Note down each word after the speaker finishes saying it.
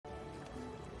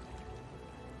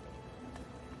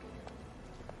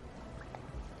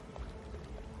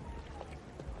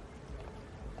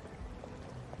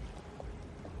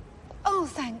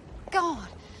thank God.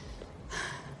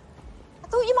 I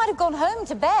thought you might have gone home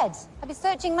to bed. I've been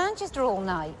searching Manchester all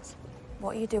night.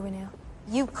 What are you doing here?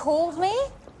 You called me?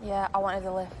 Yeah, I wanted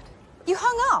a lift. You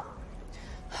hung up?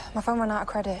 My phone ran out of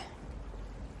credit.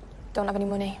 Don't have any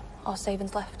money or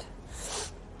savings left.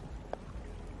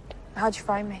 How'd you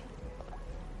find me?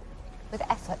 With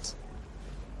effort.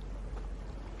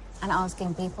 And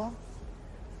asking people.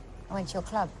 I went to your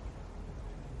club.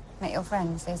 Met your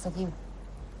friends. They said you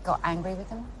got angry with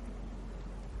them.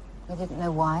 You didn't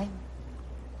know why.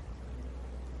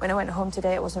 When I went home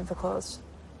today, it wasn't for clothes.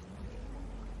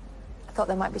 I thought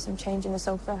there might be some change in the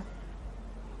sofa.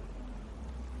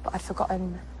 But I'd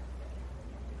forgotten.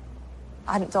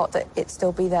 I hadn't thought that it'd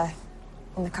still be there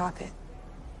on the carpet.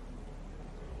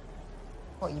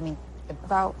 What, you mean?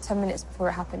 About 10 minutes before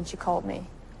it happened, she called me.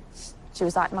 She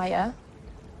was like, Maya.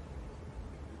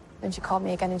 Then she called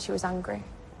me again and she was angry.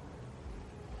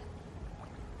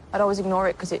 I'd always ignore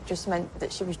it because it just meant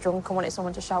that she was drunk and wanted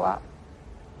someone to shout at.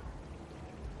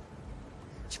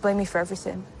 She blamed me for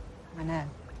everything. I know.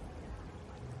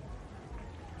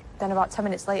 Then about 10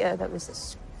 minutes later, there was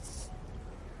this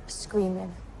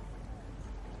screaming.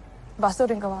 But I still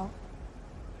didn't go out.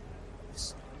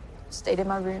 Just stayed in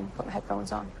my room, put my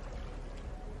headphones on.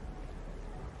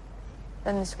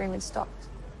 Then the screaming stopped.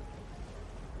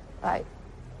 Like,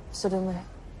 suddenly.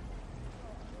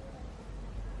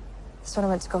 That's when I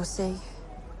went to go see.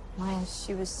 Maya,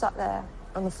 she was sat there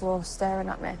on the floor staring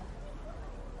at me.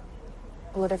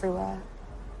 Blood everywhere.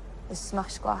 There's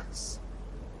smashed glass.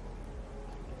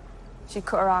 She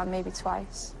cut her arm maybe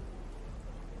twice.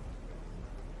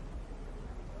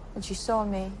 And she saw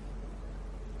me.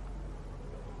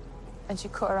 And she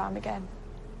cut her arm again.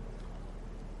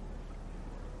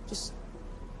 Just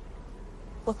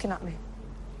looking at me.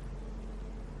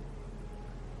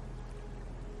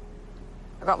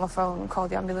 I got my phone and called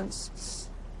the ambulance.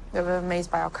 They were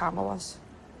amazed by how calm I was.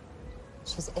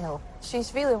 She's ill. She's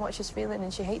feeling what she's feeling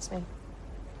and she hates me.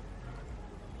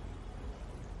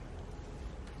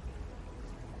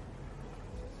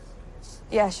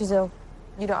 Yeah, she's ill.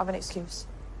 You don't have an excuse.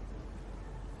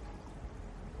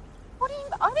 What do you...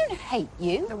 I don't hate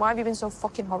you. Then why have you been so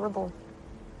fucking horrible?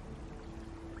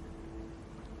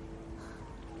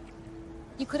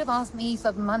 You could have asked me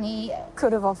for money.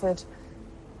 Could have offered.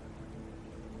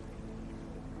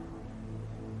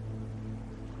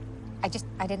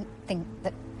 I didn't think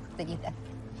that you'd...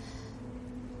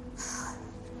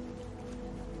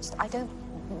 I don't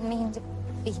mean to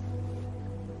be...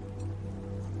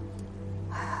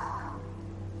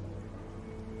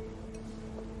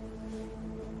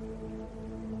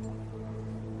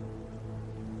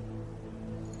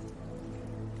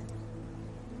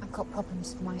 I've got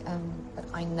problems of my own, but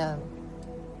I know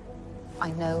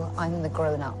I'm the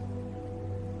grown-up.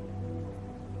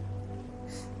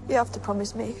 You have to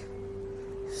promise me.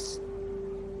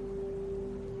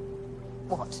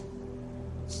 What?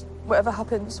 Whatever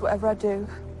happens, whatever I do,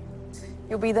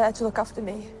 you'll be there to look after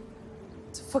me.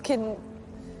 To fucking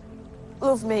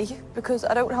love me, because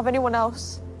I don't have anyone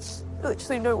else.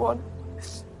 Literally no one.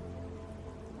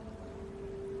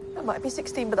 I might be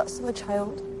 16, but that's still a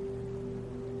child.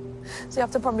 So you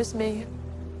have to promise me,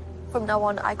 from now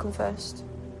on, I come first.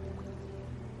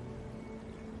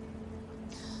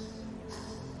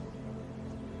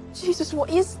 Jesus, what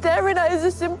are you staring at is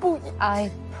a simple... I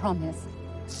promise.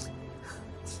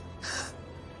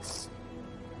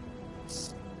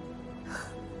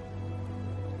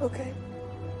 Okay.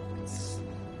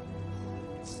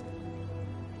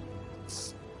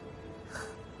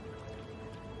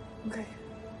 Okay.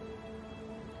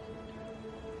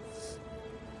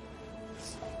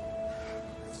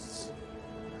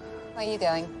 Where are you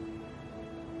going?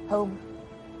 Home.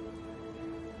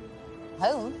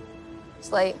 Home?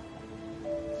 It's late.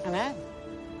 I know.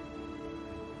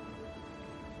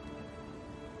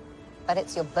 But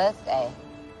it's your birthday.